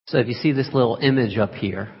So if you see this little image up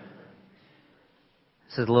here,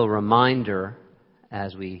 this is a little reminder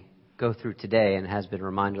as we go through today, and has been a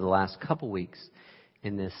reminder the last couple weeks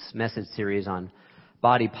in this message series on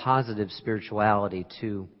body positive spirituality,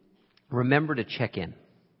 to remember to check in.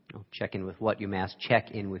 Check in with what you may ask.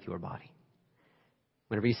 Check in with your body.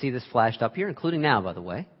 Whenever you see this flashed up here, including now, by the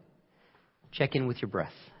way, check in with your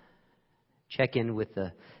breath. Check in with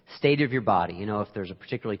the state of your body. You know, if there's a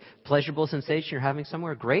particularly pleasurable sensation you're having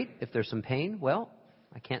somewhere, great. If there's some pain, well,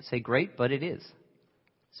 I can't say great, but it is.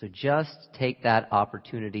 So just take that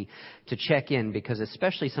opportunity to check in, because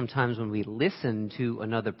especially sometimes when we listen to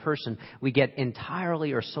another person, we get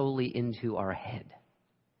entirely or solely into our head.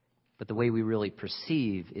 But the way we really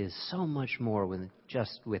perceive is so much more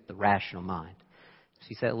with the rational mind. So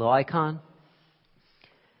you see that little icon?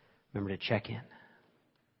 Remember to check in.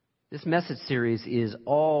 This message series is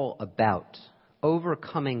all about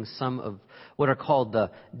overcoming some of what are called the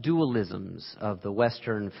dualisms of the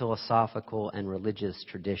Western philosophical and religious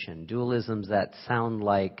tradition. Dualisms that sound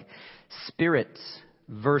like spirit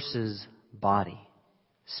versus body.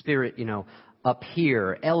 Spirit, up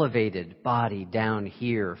here, elevated, body down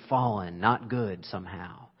here, fallen, not good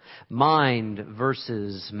somehow. Mind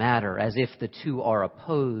versus matter, as if the two are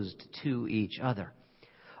opposed to each other.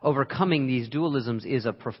 Overcoming these dualisms is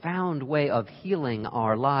a profound way of healing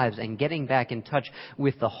our lives and getting back in touch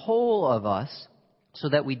with the whole of us, so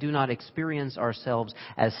that we do not experience ourselves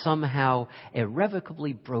as somehow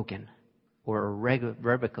irrevocably broken or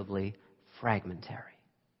irrevocably fragmentary.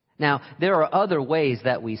 Now, there are other ways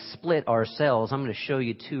that we split ourselves. I'm going to show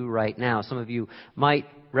you two right now. Some of you might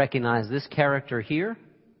recognize this character here.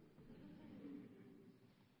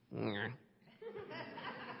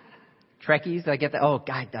 Trekkies, did I get that? Oh,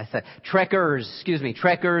 God, I said Trekkers, excuse me.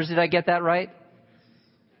 Trekkers, did I get that right?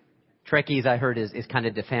 Trekkies, I heard, is kind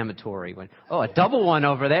of defamatory. A double one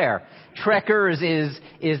over there. Trekkers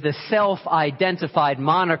is the self-identified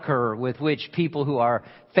moniker with which people who are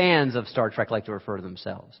fans of Star Trek like to refer to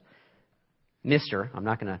themselves. Mr., I'm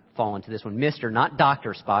not going to fall into this one. Mr., not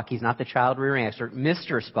Dr. Spock. He's not the child rearing expert.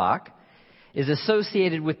 Mr. Spock is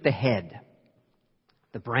associated with the head,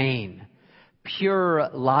 the brain, pure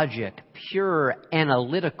logic, pure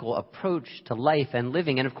analytical approach to life and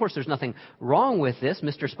living. And of course, there's nothing wrong with this.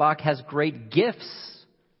 Mr. Spock has great gifts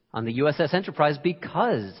on the USS Enterprise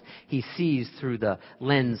because he sees through the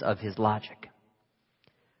lens of his logic.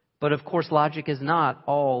 But of course, logic is not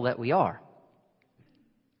all that we are.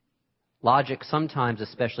 Logic sometimes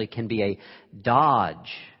especially can be a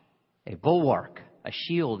dodge, a bulwark, a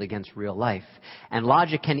shield against real life. And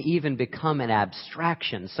logic can even become an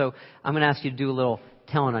abstraction. So I'm going to ask you to do a little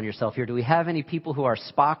telling on yourself here. Do we have any people who are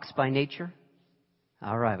Spocks by nature?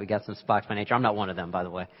 All right, we got some Spocks by nature. I'm not one of them, by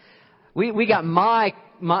the way. We got my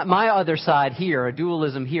other side here, a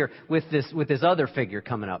dualism here, with this other figure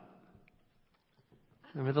coming up.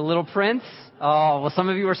 Remember the little prince? Oh, well, some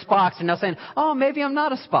of you are Spocks and now saying, oh, maybe I'm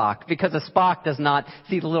not a Spock, because a Spock does not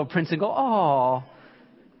see the little prince and go, oh.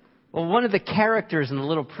 Well, one of the characters in The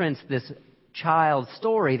Little Prince, this child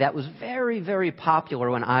story that was very, very popular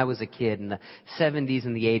when I was a kid in the 70s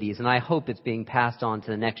and the 80s, and I hope it's being passed on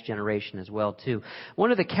to the next generation as well, too.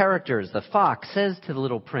 One of the characters, the fox, says to the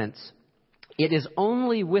little prince, "It is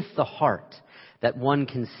only with the heart that one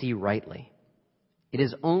can see rightly. It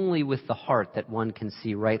is only with the heart that one can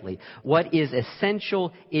see rightly. What is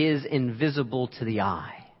essential is invisible to the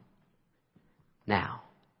eye." Now,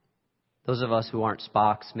 those of us who aren't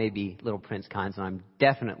Spocks may be Little Prince kinds, and I'm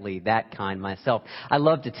definitely that kind myself. I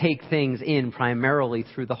love to take things in primarily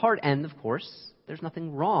through the heart, and of course, there's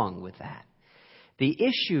nothing wrong with that. The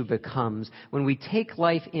issue becomes when we take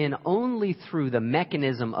life in only through the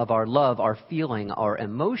mechanism of our love, our feeling, our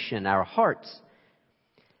emotion, our hearts,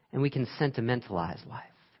 and we can sentimentalize life.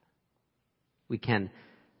 We can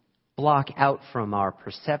block out from our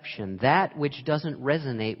perception that which doesn't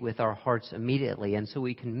resonate with our hearts immediately, and so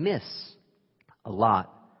we can miss a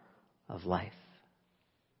lot of life.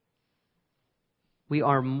 We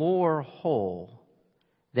are more whole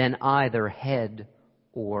than either head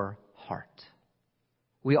or heart.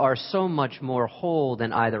 We are so much more whole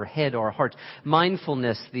than either head or heart.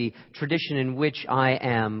 Mindfulness, the tradition in which I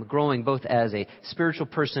am growing both as a spiritual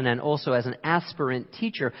person and also as an aspirant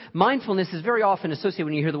teacher, mindfulness is very often associated,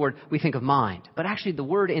 when you hear the word, we think of mind. But actually the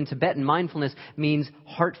word in Tibetan, mindfulness, means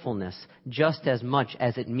heartfulness just as much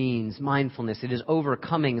as it means mindfulness. It is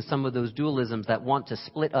overcoming some of those dualisms that want to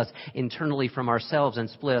split us internally from ourselves and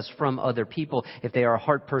split us from other people if they are a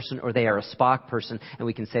heart person or they are a Spock person, and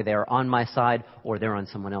we can say they are on my side or they're on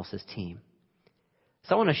someone else's team.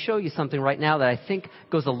 So I want to show you something right now that I think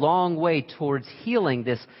goes a long way towards healing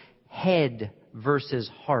this head versus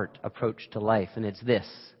heart approach to life, and it's this.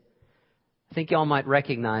 I think y'all might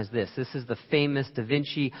recognize this. This is the famous Da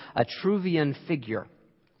Vinci Vitruvian figure.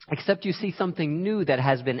 Except you see something new that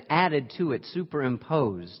has been added to it,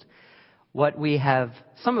 superimposed. What we have,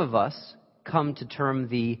 some of us, come to term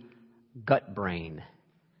the gut brain.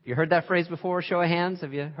 You heard that phrase before? Show of hands.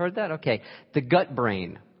 Have you heard that? Okay. The gut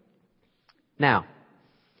brain. Now,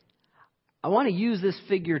 I want to use this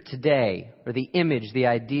figure today, or the image, the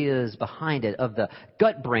ideas behind it, of the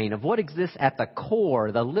gut brain, of what exists at the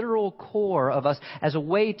core, the literal core of us, as a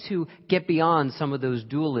way to get beyond some of those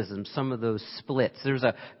dualisms, some of those splits. There's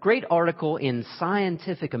a great article in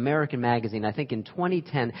Scientific American magazine, I think in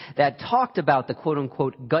 2010, that talked about the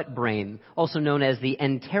quote-unquote gut brain, also known as the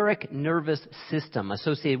enteric nervous system,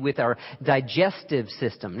 associated with our digestive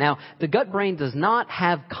system. Now, the gut brain does not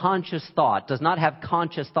have conscious thought, does not have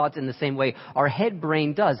conscious thoughts in the same way our head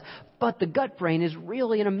brain does. But the gut brain is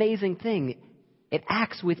really an amazing thing. It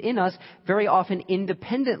acts within us very often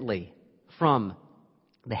independently from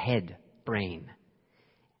the head brain.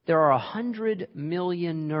 There are 100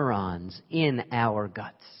 million neurons in our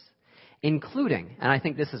guts, including, and I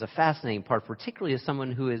think this is a fascinating part, particularly as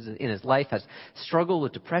someone who is in his life has struggled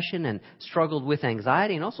with depression and struggled with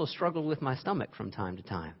anxiety and also struggled with my stomach from time to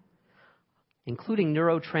time, including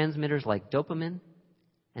neurotransmitters like dopamine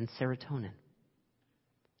and serotonin.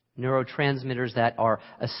 Neurotransmitters that are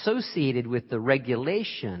associated with the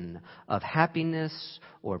regulation of happiness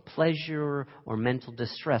or pleasure or mental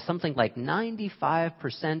distress. Something like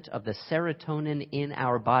 95% of the serotonin in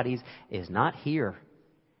our bodies is not here,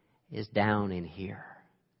 is down in here.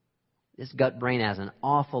 This gut brain has an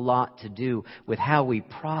awful lot to do with how we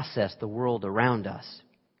process the world around us.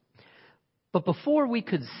 But before we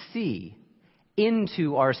could see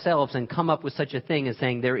into ourselves and come up with such a thing as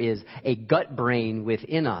saying there is a gut brain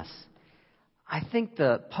within us, I think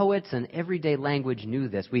the poets and everyday language knew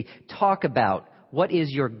this. We talk about what is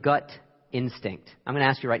your gut instinct. I'm going to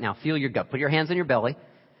ask you right now, feel your gut. Put your hands on your belly.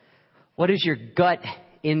 What is your gut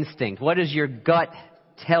instinct? What does your gut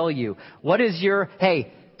tell you? What is your,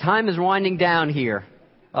 hey, time is winding down here.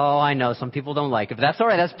 Oh, I know, some people don't like it, but that's all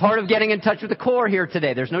right. That's part of getting in touch with the core here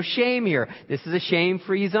today. There's no shame here. This is a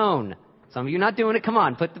shame-free zone. Some of you are not doing it. Come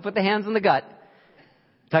on, put the hands on the gut.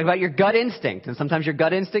 Talk about your gut instinct. And sometimes your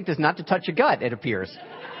gut instinct is not to touch your gut, it appears.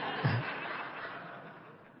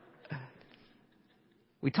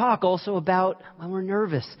 We talk also about when we're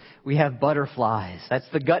nervous, we have butterflies. That's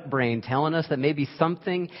the gut brain telling us that maybe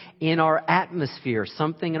something in our atmosphere,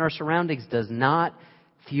 something in our surroundings does not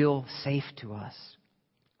feel safe to us.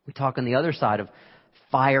 We talk on the other side of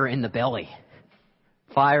fire in the belly.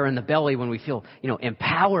 Fire in the belly when we feel,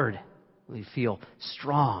 empowered. We feel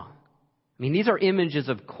strong. I mean, these are images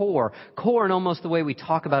of core. Core in almost the way we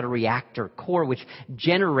talk about a reactor. Core which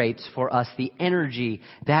generates for us the energy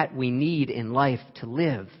that we need in life to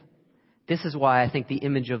live. This is why I think the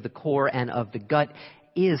image of the core and of the gut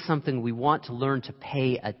is something we want to learn to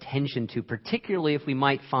pay attention to, particularly if we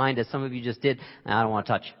might find, as some of you just did, I don't want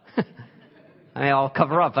to touch. I mean, I'll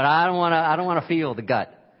cover up, but I don't want to feel the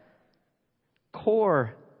gut.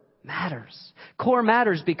 Core matters. Core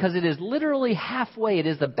matters because it is literally halfway. It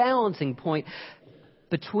is the balancing point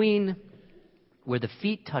between where the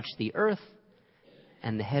feet touch the earth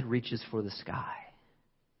and the head reaches for the sky.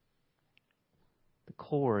 The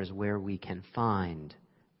core is where we can find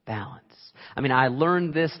balance. I mean, I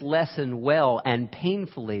learned this lesson well and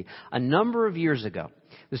painfully a number of years ago.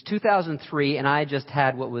 It was 2003, and I just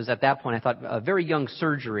had what was at that point, I thought, a very young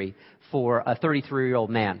surgery for a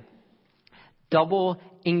 33-year-old man. Double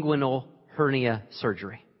inguinal hernia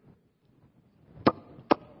surgery.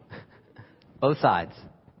 Both sides.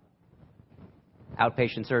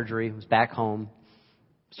 Outpatient surgery. Was back home.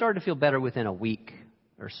 Started to feel better within a week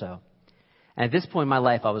or so. And at this point in my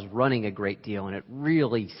life, I was running a great deal, and it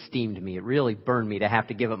really steamed me. It really burned me to have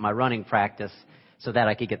to give up my running practice so that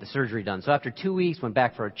I could get the surgery done. So after 2 weeks, went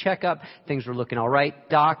back for a checkup. Things were looking all right.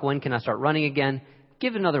 Doc, when can I start running again?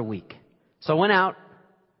 Give it another week. So I went out.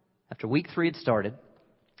 After week 3 had started,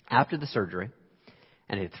 after the surgery,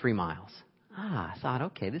 and I did 3 miles. I thought,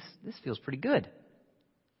 okay, this feels pretty good.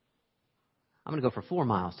 I'm going to go for 4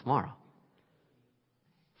 miles tomorrow.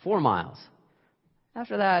 4 miles.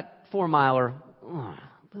 After that 4-miler, a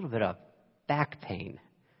little bit of back pain.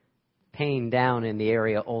 Pain down in the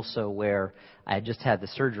area also where I had just had the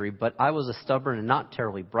surgery, but I was a stubborn and not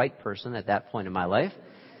terribly bright person at that point in my life.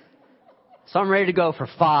 So I'm ready to go for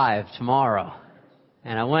 5 tomorrow.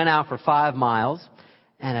 And I went out for 5 miles,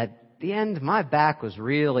 and the end, my back was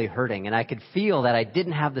really hurting, and I could feel that I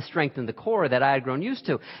didn't have the strength in the core that I had grown used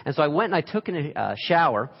to. And so I went and I took a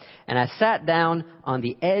shower, and I sat down on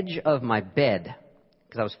the edge of my bed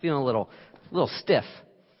because I was feeling a little stiff.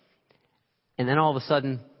 And then all of a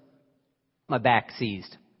sudden, my back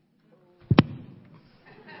seized.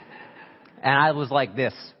 And I was like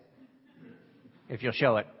this, if you'll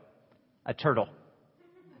show it, a turtle.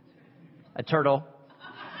 A turtle.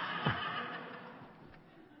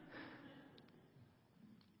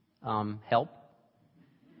 Help.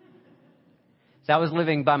 So I was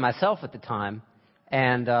living by myself at the time,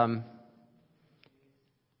 and I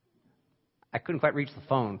couldn't quite reach the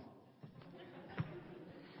phone.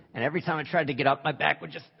 And every time I tried to get up, my back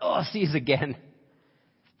would just, seize again.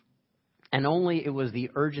 And only it was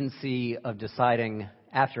the urgency of deciding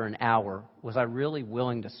after an hour, was I really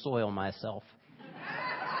willing to soil myself?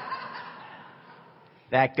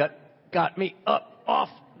 That got me up off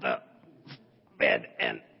the bed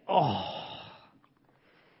and,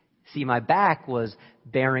 See, my back was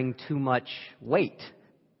bearing too much weight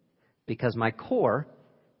because my core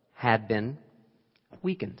had been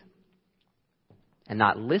weakened. And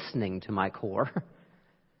not listening to my core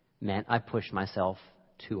meant I pushed myself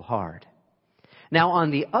too hard. Now,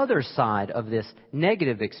 on the other side of this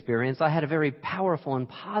negative experience, I had a very powerful and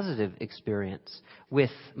positive experience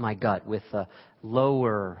with my gut, with the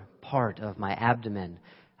lower part of my abdomen.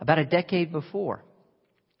 About a decade before,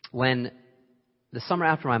 when the summer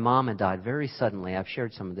after my mom had died, very suddenly, I've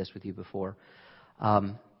shared some of this with you before,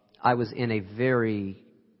 I was in a very,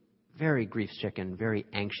 very grief-stricken, very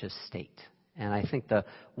anxious state. And I think the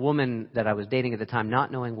woman that I was dating at the time,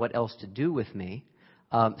 not knowing what else to do with me,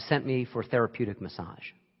 sent me for therapeutic massage.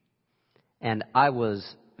 And I was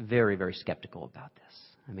very, very skeptical about this.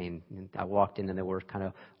 I mean, I walked in and there were kind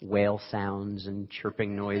of whale sounds and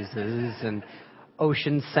chirping noises and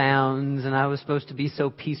ocean sounds, and I was supposed to be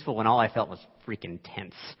so peaceful, and all I felt was freaking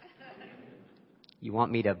tense. You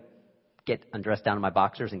want me to get undressed down in my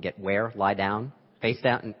boxers and get where? Lie down? Face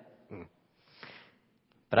down?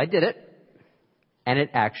 But I did it. And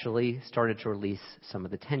it actually started to release some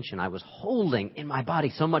of the tension I was holding in my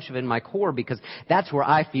body, so much of it in my core, because that's where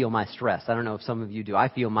I feel my stress. I don't know if some of you do. I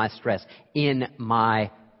feel my stress in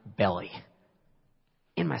my belly,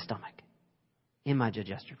 in my stomach, in my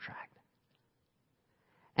digestive tract.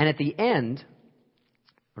 And at the end,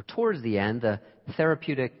 or towards the end, the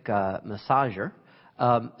therapeutic massager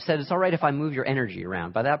said, it's all right if I move your energy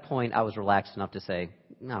around. By that point, I was relaxed enough to say,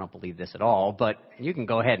 I don't believe this at all, but you can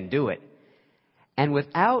go ahead and do it. And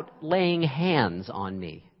without laying hands on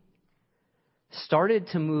me, started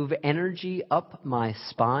to move energy up my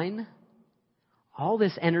spine. All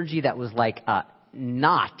this energy that was like a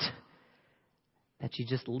knot, that she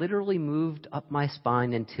just literally moved up my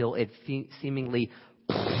spine until it seemingly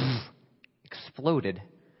exploded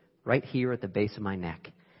right here at the base of my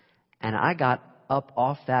neck. And I got up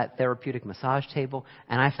off that therapeutic massage table,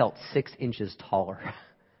 and I felt 6 inches taller.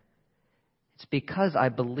 It's because I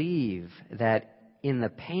believe that in the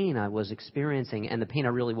pain I was experiencing, and the pain I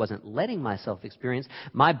really wasn't letting myself experience,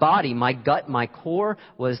 my body, my gut, my core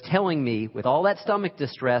was telling me, with all that stomach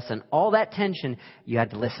distress and all that tension, you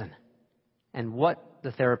had to listen. And what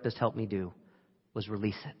the therapist helped me do was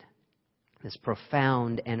release it. This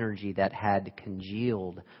profound energy that had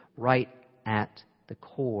congealed right at the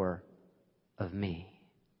core of me.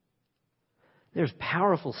 There's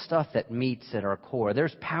powerful stuff that meets at our core.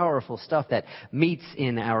 There's powerful stuff that meets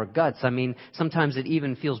in our guts. I mean, sometimes it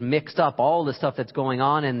even feels mixed up, all the stuff that's going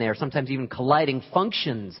on in there. Sometimes even colliding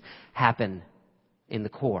functions happen in the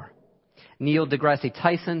core. Neil deGrasse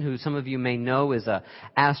Tyson, who some of you may know, is an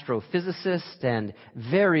astrophysicist and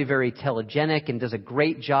very, very telegenic and does a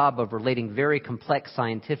great job of relating very complex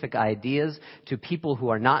scientific ideas to people who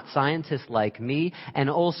are not scientists like me, and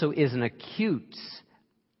also is an acute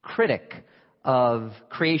critic of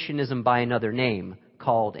creationism by another name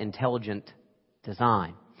called intelligent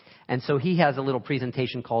design. And so he has a little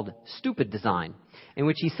presentation called Stupid Design, in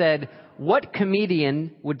which he said, what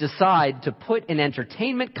comedian would decide to put an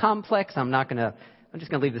entertainment complex, I'm just going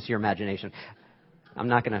to leave this to your imagination. I'm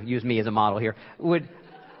not going to use me as a model here, would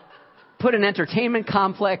put an entertainment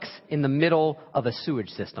complex in the middle of a sewage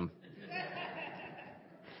system.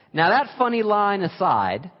 Now that funny line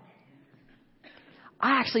aside,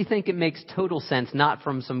 I actually think it makes total sense, not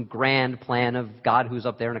from some grand plan of God who's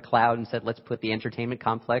up there in a cloud and said, let's put the entertainment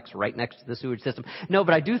complex right next to the sewage system. No,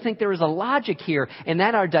 but I do think there is a logic here, and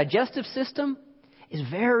that our digestive system is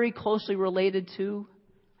very closely related to,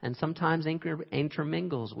 and sometimes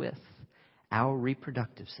intermingles with, our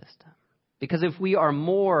reproductive system. Because if we are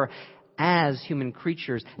more as human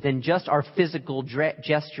creatures than just our physical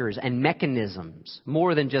gestures and mechanisms,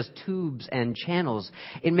 more than just tubes and channels.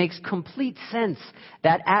 It makes complete sense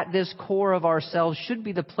that at this core of ourselves should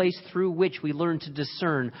be the place through which we learn to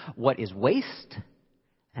discern what is waste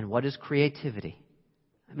and what is creativity.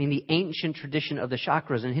 I mean, the ancient tradition of the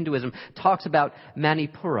chakras in Hinduism talks about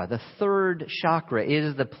Manipura, the third chakra. It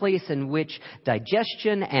is the place in which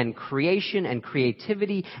digestion and creation and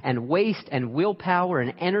creativity and waste and willpower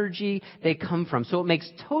and energy, they come from. So it makes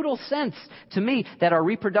total sense to me that our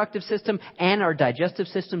reproductive system and our digestive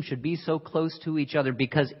system should be so close to each other,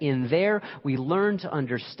 because in there we learn to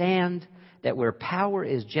understand that where power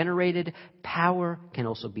is generated, power can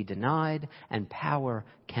also be denied, and power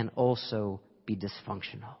can also be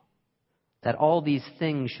dysfunctional. That all these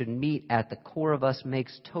things should meet at the core of us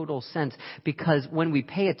makes total sense, because when we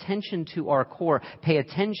pay attention to our core, pay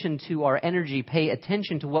attention to our energy, pay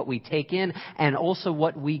attention to what we take in and also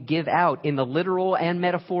what we give out in the literal and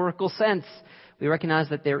metaphorical sense, we recognize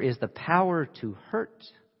that there is the power to hurt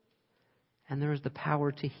and there is the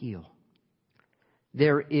power to heal.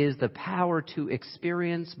 There is the power to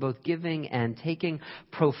experience both giving and taking,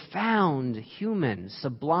 profound human,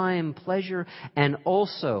 sublime pleasure, and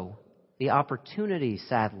also the opportunity,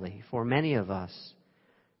 sadly, for many of us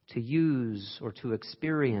to use or to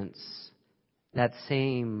experience that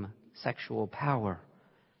same sexual power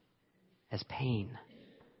as pain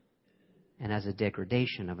and as a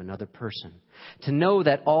degradation of another person. To know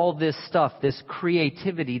that all this stuff, this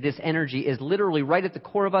creativity, this energy is literally right at the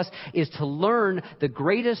core of us, is to learn the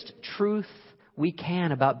greatest truth we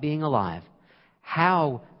can about being alive.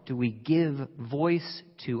 How do we give voice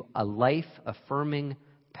to a life-affirming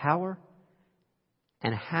power?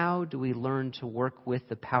 And how do we learn to work with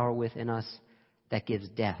the power within us that gives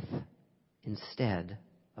death instead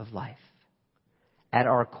of life? At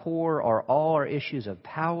our core are all our issues of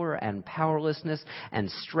power and powerlessness and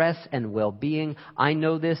stress and well-being. I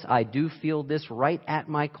know this. I do feel this right at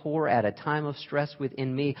my core at a time of stress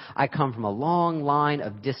within me. I come from a long line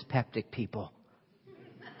of dyspeptic people.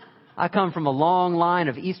 I come from a long line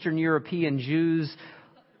of Eastern European Jews.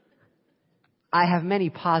 I have many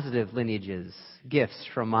positive lineages, gifts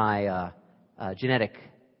from my genetic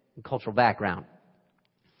and cultural background.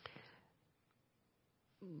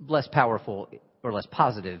 Less powerful or less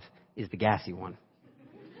positive is the gassy one.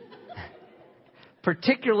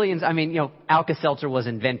 Particularly, Alka-Seltzer was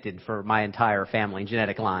invented for my entire family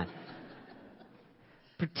genetic line.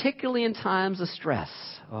 Particularly in times of stress.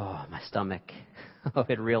 Oh, my stomach. Oh,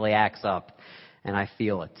 it really acts up, and I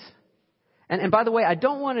feel it. And by the way, I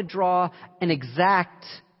don't want to draw an exact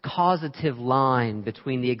causative line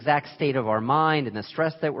between the exact state of our mind and the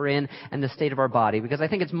stress that we're in and the state of our body, because I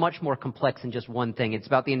think it's much more complex than just one thing. It's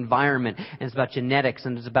about the environment, and it's about genetics,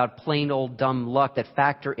 and it's about plain old dumb luck that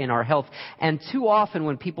factor in our health. And too often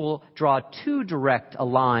when people draw too direct a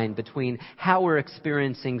line between how we're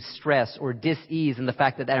experiencing stress or dis-ease and the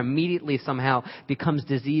fact that that immediately somehow becomes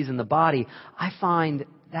disease in the body, I find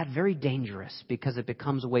that very dangerous, because it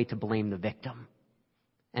becomes a way to blame the victim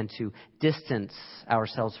and to distance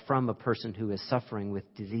ourselves from a person who is suffering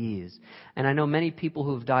with disease. And I know many people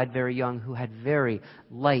who have died very young who had very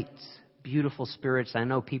light, beautiful spirits. I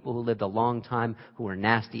know people who lived a long time who were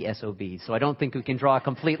nasty SOBs. So I don't think we can draw a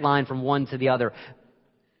complete line from one to the other.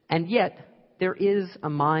 And yet, there is a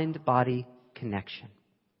mind-body connection.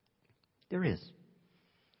 There is.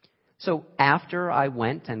 So after I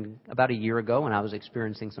went, and about a year ago when I was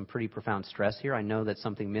experiencing some pretty profound stress here, I know that's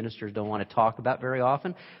something ministers don't want to talk about very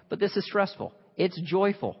often, but this is stressful. It's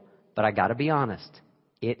joyful, but I got to be honest,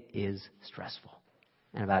 it is stressful.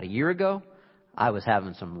 And about a year ago, I was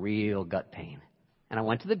having some real gut pain. And I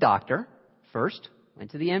went to the doctor first, went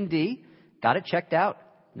to the MD, got it checked out,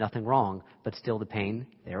 nothing wrong, but still the pain,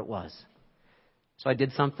 there it was. So I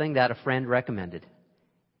did something that a friend recommended.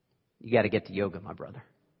 You got to get to yoga, my brother.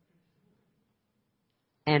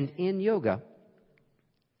 And in yoga,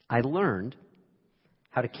 I learned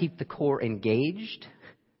how to keep the core engaged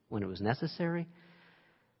when it was necessary.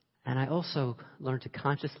 And I also learned to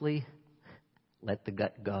consciously let the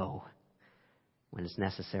gut go when it's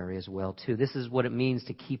necessary as well, too. This is what it means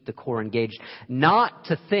to keep the core engaged. Not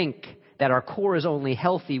to think that our core is only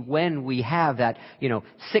healthy when we have that,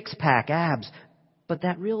 six-pack abs, but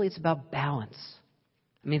that really it's about balance.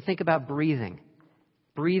 Think about breathing.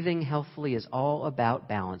 Breathing healthfully is all about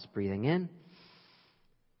balance. Breathing in,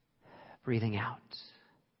 breathing out.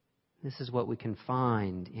 This is what we can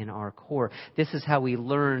find in our core. This is how we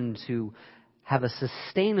learn to have a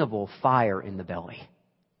sustainable fire in the belly.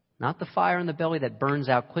 Not the fire in the belly that burns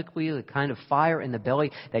out quickly, the kind of fire in the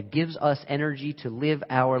belly that gives us energy to live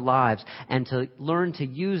our lives and to learn to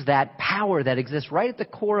use that power that exists right at the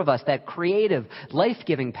core of us, that creative,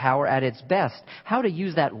 life-giving power at its best. How to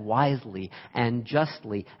use that wisely and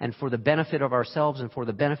justly and for the benefit of ourselves and for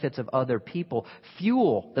the benefits of other people.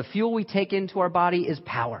 Fuel, the fuel we take into our body is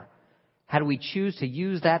power. How do we choose to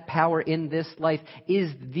use that power in this life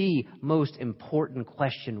is the most important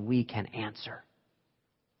question we can answer.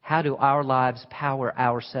 How do our lives power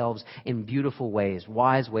ourselves in beautiful ways,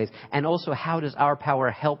 wise ways? And also, how does our power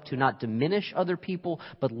help to not diminish other people,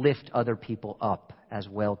 but lift other people up as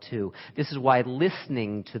well, too? This is why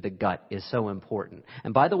listening to the gut is so important.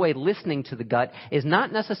 And by the way, listening to the gut is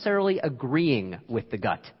not necessarily agreeing with the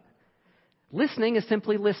gut. Listening is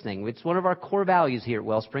simply listening. It's one of our core values here at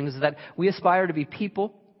Wellspring is that we aspire to be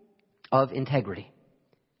people of integrity.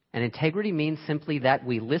 And integrity means simply that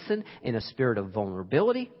we listen in a spirit of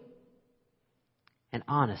vulnerability and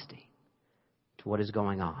honesty to what is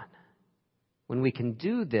going on. When we can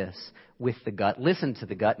do this with the gut, listen to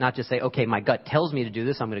the gut, not just say, okay, my gut tells me to do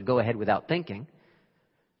this, I'm going to go ahead without thinking.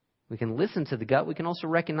 We can listen to the gut. We can also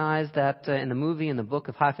recognize that in the movie, in the book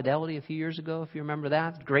of High Fidelity a few years ago, if you remember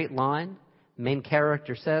that, great line. The main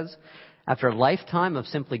character says, after a lifetime of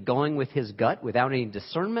simply going with his gut without any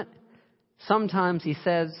discernment, sometimes he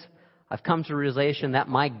says, I've come to the realization that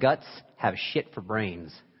my guts have shit for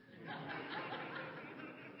brains.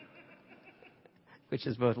 Which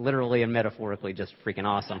is both literally and metaphorically just freaking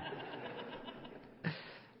awesome.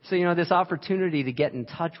 So, this opportunity to get in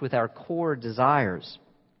touch with our core desires,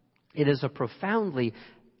 it is a profoundly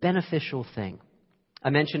beneficial thing. I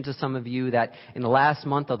mentioned to some of you that in the last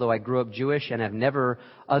month, although I grew up Jewish and have never,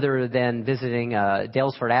 other than visiting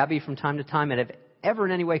Dalesford Abbey from time to time, and have ever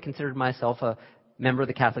in any way considered myself a member of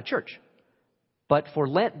the Catholic Church. But for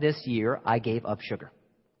Lent this year, I gave up sugar.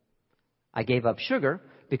 I gave up sugar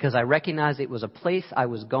because I recognized it was a place I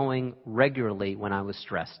was going regularly when I was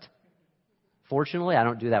stressed. Fortunately, I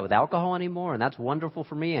don't do that with alcohol anymore, and that's wonderful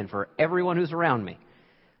for me and for everyone who's around me.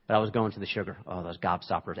 But I was going to the sugar. Oh, those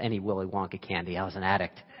gobstoppers, any Willy Wonka candy. I was an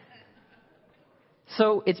addict.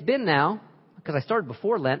 So it's been now, because I started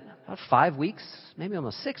before Lent, about 5 weeks, maybe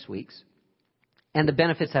almost 6 weeks. And the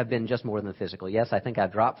benefits have been just more than the physical. Yes, I think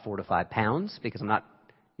I've dropped 4 to 5 pounds because I'm not,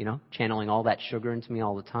 channeling all that sugar into me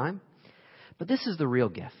all the time. But this is the real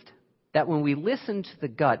gift. That when we listen to the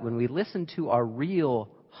gut, when we listen to our real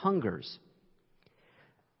hungers,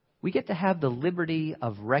 we get to have the liberty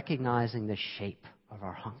of recognizing the shape of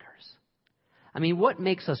our hungers. I mean, what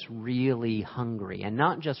makes us really hungry? And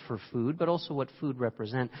not just for food, but also what food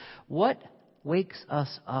represents. What wakes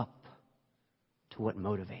us up to what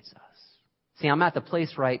motivates us? See, I'm at the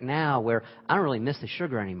place right now where I don't really miss the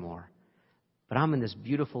sugar anymore. But I'm in this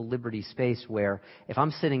beautiful liberty space where if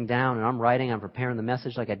I'm sitting down and I'm writing, I'm preparing the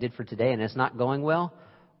message like I did for today, and it's not going well,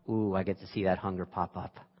 I get to see that hunger pop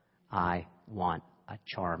up. I want a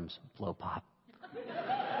Charms Blow Pop.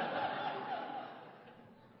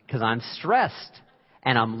 Because I'm stressed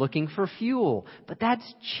and I'm looking for fuel. But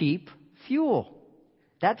that's cheap fuel.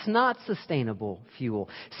 That's not sustainable fuel.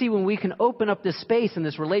 See, when we can open up this space and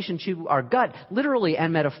this relationship to our gut, literally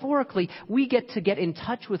and metaphorically, we get in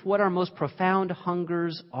touch with what our most profound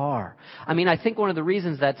hungers are. I mean, I think one of the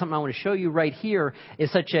reasons that something I want to show you right here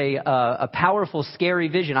is such a powerful, scary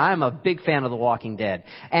vision. I am a big fan of The Walking Dead.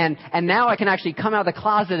 And now I can actually come out of the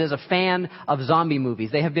closet as a fan of zombie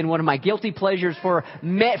movies. They have been one of my guilty pleasures for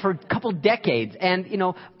a couple decades. And,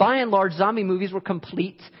 by and large, zombie movies were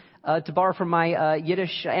complete. To borrow from my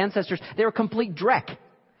Yiddish ancestors, they were a complete dreck,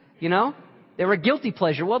 They were a guilty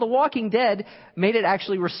pleasure. Well, The Walking Dead made it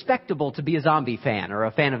actually respectable to be a zombie fan or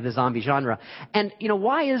a fan of the zombie genre. And,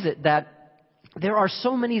 why is it that there are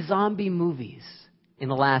so many zombie movies in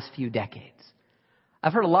the last few decades?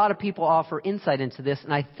 I've heard a lot of people offer insight into this,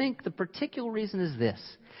 and I think the particular reason is this,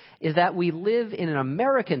 is that we live in an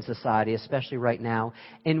American society, especially right now,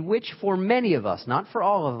 in which for many of us, not for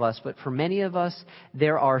all of us, but for many of us,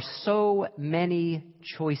 there are so many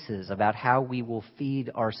choices about how we will feed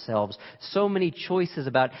ourselves, so many choices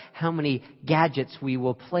about how many gadgets we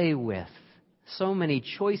will play with, so many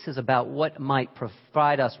choices about what might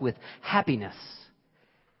provide us with happiness.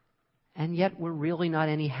 And yet we're really not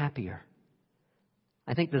any happier.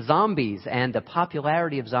 I think the zombies and the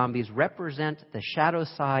popularity of zombies represent the shadow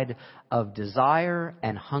side of desire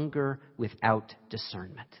and hunger without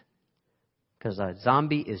discernment. Because a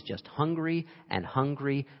zombie is just hungry and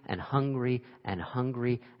hungry and hungry and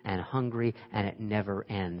hungry and hungry, and it never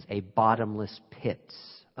ends. A bottomless pit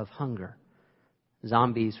of hunger.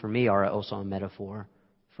 Zombies, for me, are also a metaphor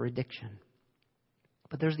for addiction.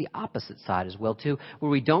 But there's the opposite side as well, too,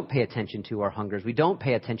 where we don't pay attention to our hungers. We don't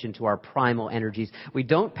pay attention to our primal energies. We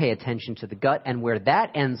don't pay attention to the gut. And where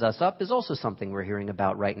that ends us up is also something we're hearing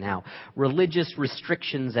about right now. Religious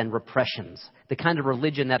restrictions and repressions. The kind of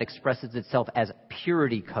religion that expresses itself as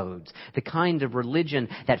purity codes. The kind of religion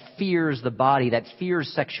that fears the body, that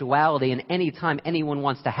fears sexuality. And anytime anyone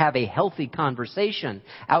wants to have a healthy conversation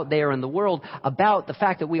out there in the world about the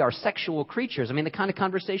fact that we are sexual creatures. I mean, the kind of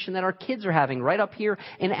conversation that our kids are having right up here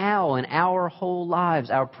in OWL and Our Whole Lives,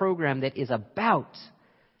 our program that is about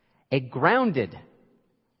a grounded,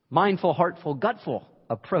 mindful, heartful, gutful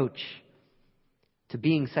approach to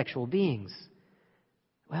being sexual beings.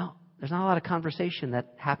 Well, there's not a lot of conversation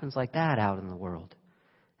that happens like that out in the world.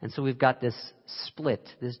 And so we've got this split,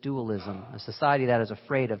 this dualism, a society that is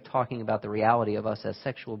afraid of talking about the reality of us as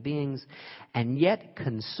sexual beings and yet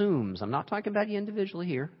consumes, I'm not talking about you individually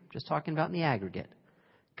here, just talking about in the aggregate,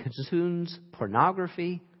 consumes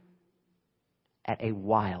pornography at a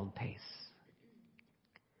wild pace.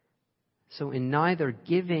 So in neither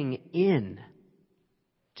giving in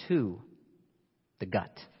to the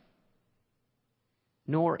gut,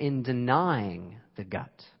 nor in denying the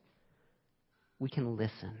gut, we can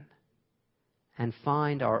listen and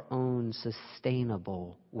find our own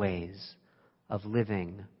sustainable ways of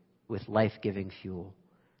living with life-giving fuel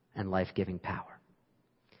and life-giving power.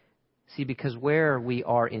 See, because where we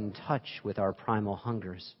are in touch with our primal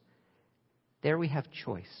hungers, there we have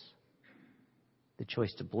choice. The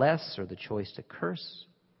choice to bless or the choice to curse.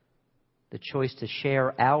 The choice to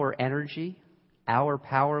share our energy, our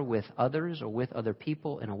power with others or with other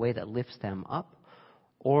people in a way that lifts them up,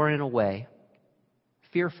 or in a way,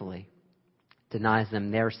 fearfully, denies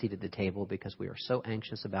them their seat at the table because we are so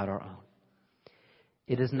anxious about our own.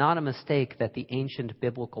 It is not a mistake that the ancient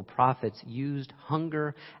biblical prophets used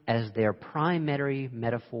hunger as their primary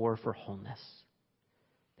metaphor for wholeness.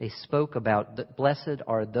 They spoke about that blessed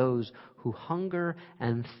are those who hunger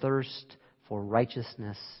and thirst for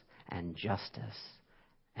righteousness and justice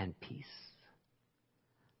and peace.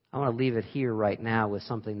 I want to leave it here right now with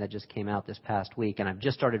something that just came out this past week, and I've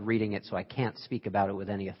just started reading it, so I can't speak about it with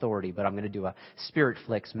any authority, but I'm going to do a Spirit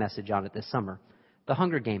Flicks message on it this summer. The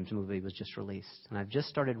Hunger Games movie was just released, and I've just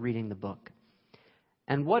started reading the book.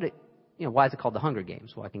 And why is it called The Hunger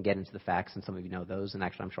Games? Well, I can get into the facts, and some of you know those, and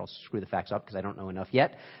actually I'm sure I'll screw the facts up because I don't know enough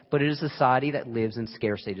yet. But it is a society that lives in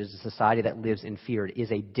scarcity. It is a society that lives in fear. It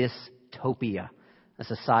is a dystopia, a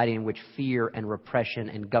society in which fear and repression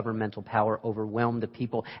and governmental power overwhelm the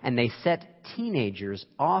people, and they set teenagers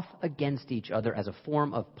off against each other as a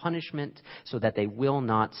form of punishment so that they will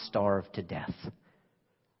not starve to death.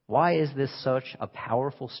 Why is this such a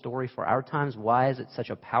powerful story for our times? Why is it such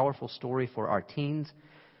a powerful story for our teens?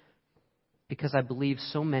 Because I believe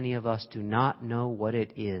so many of us do not know what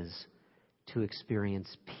it is to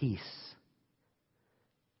experience peace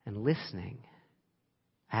and listening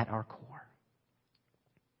at our core.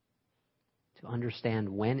 To understand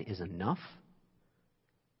when is enough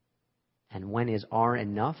and when is our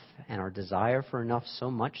enough and our desire for enough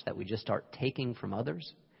so much that we just start taking from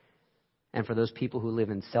others. And for those people who live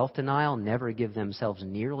in self-denial, never give themselves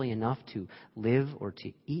nearly enough to live or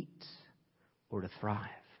to eat or to thrive.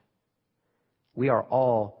 We are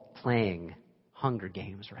all playing Hunger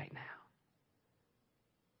Games right now.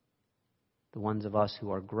 The ones of us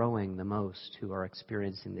who are growing the most, who are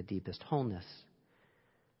experiencing the deepest wholeness.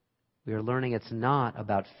 We are learning it's not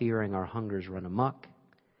about fearing our hungers run amok.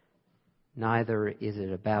 Neither is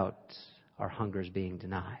it about our hungers being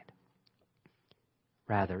denied.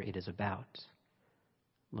 Rather, it is about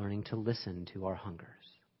learning to listen to our hungers,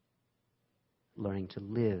 learning to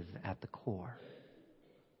live at the core,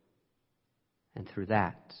 and through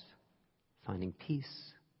that, finding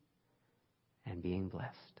peace and being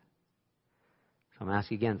blessed. So I'm going to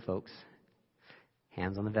ask you again, folks,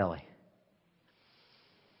 hands on the belly.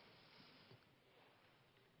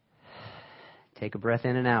 Take a breath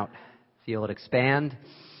in and out. Feel it expand,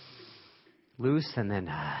 loose, and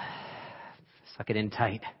then suck it in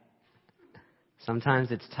tight. Sometimes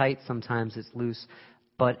it's tight, sometimes it's loose,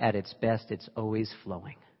 but at its best, it's always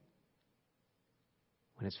flowing.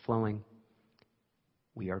 When it's flowing,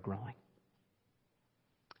 we are growing.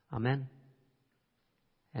 Amen.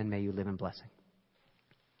 And may you live in blessing.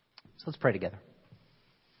 So let's pray together.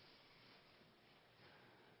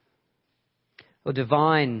 O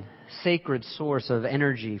divine, sacred source of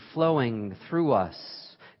energy flowing through us,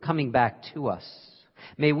 coming back to us,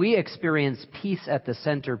 may we experience peace at the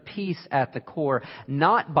center, peace at the core,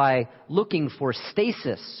 not by looking for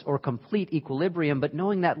stasis or complete equilibrium, but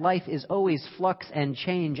knowing that life is always flux and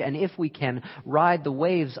change, and if we can ride the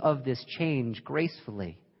waves of this change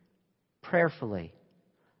gracefully, prayerfully,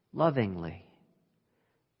 lovingly,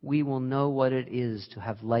 we will know what it is to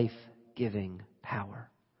have life-giving power,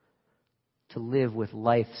 to live with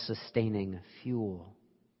life-sustaining fuel,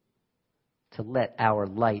 to let our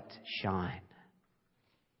light shine.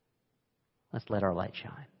 Let's let our light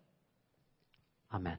shine. Amen.